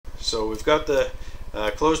So we've got the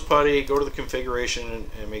closed putty. Go to the configuration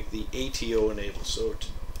and make the ATO enable. So to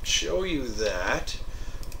show you that,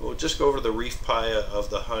 we'll just go over the reef Pi of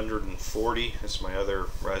the 140. That's my other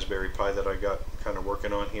Raspberry Pi that I got kind of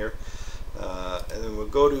working on here. And then we'll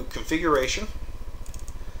go to configuration.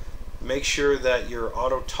 Make sure that your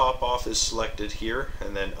auto top off is selected here,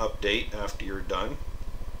 and then update after you're done.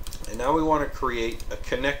 And now we want to create a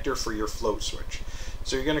connector for your float switch.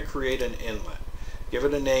 So you're going to create an inlet. Give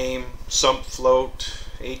it a name, sump float,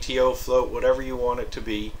 ATO float, whatever you want it to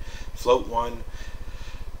be, float 1,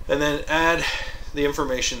 and then add the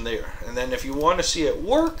information there. And then if you want to see it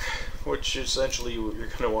work, which essentially what you're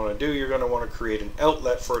going to want to do, you're going to want to create an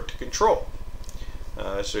outlet for it to control.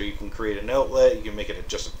 So you can create an outlet, you can make it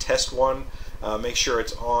just a test one. Make sure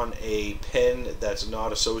it's on a pin that's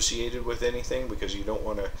not associated with anything, because you don't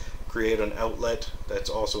want to create an outlet that's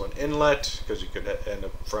also an inlet, because you could end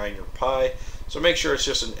up frying your Pi. So make sure it's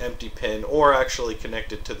just an empty pin, or actually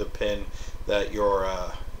connected to the pin that your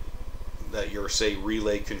say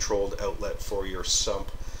relay controlled outlet for your sump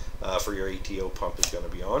for your ATO pump is going to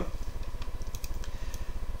be on.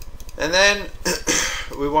 And then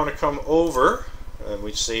we want to come over and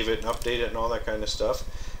we save it and update it and all that kind of stuff.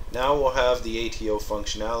 Now we'll have the ATO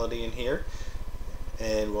functionality in here,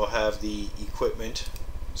 and we'll have the equipment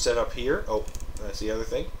set up here. Oh, that's the other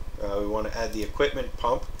thing. We want to add the equipment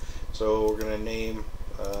pump. So we're going to name,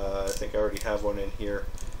 I think I already have one in here.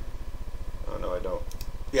 Oh no, I don't.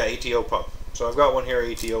 Yeah, ATO pump. So I've got one here,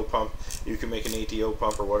 ATO pump. You can make an ATO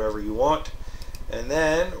pump or whatever you want. And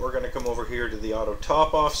then we're going to come over here to the auto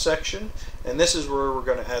top off section, and this is where we're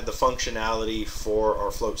going to add the functionality for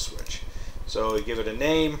our float switch. So we give it a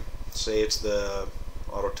name, say it's the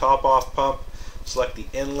auto top off pump, select the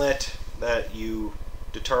inlet that you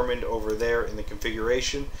determined over there in the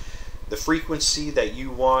configuration, the frequency that you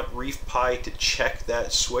want Reef Pi to check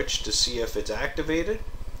that switch to see if it's activated,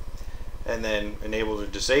 and then enabled or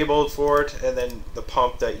disabled for it, and then the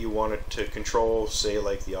pump that you want it to control, say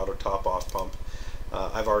like the auto top off pump.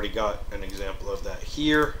 I've already got an example of that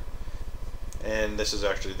here, and this is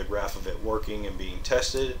actually the graph of it working and being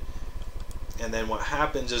tested. And then what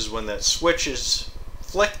happens is when that switch is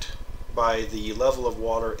flicked by the level of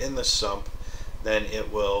water in the sump, then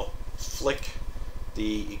it will flick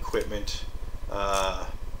the equipment that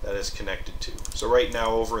is connected to. So right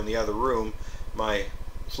now over in the other room, my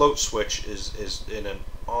float switch is in an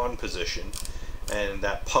on position, and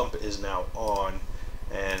that pump is now on,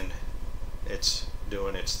 and it's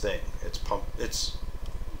doing its thing.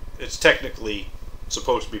 It's technically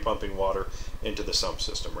supposed to be pumping water into the sump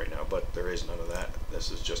system right now, but there is none of that. This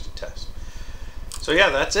is just a test. So yeah,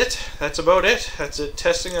 that's it. That's about it. That's it.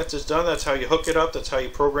 Testing, that's just done. That's how you hook it up. That's how you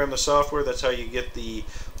program the software. That's how you get the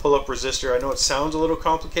pull-up resistor. I know it sounds a little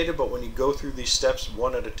complicated, but when you go through these steps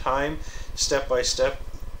one at a time, step by step,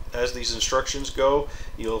 as these instructions go,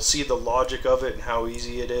 you'll see the logic of it and how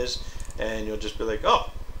easy it is, and you'll just be like,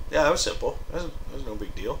 oh, yeah, that was simple. That was no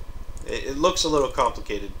big deal. It looks a little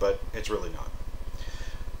complicated, but it's really not.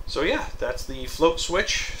 So yeah, that's the float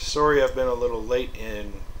switch. Sorry I've been a little late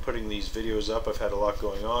in putting these videos up. I've had a lot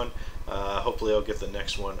going on. Hopefully I'll get the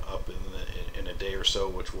next one up in a day or so,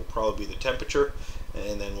 which will probably be the temperature,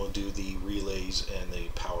 and then we'll do the relays and the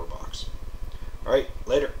power box. Alright,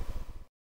 later.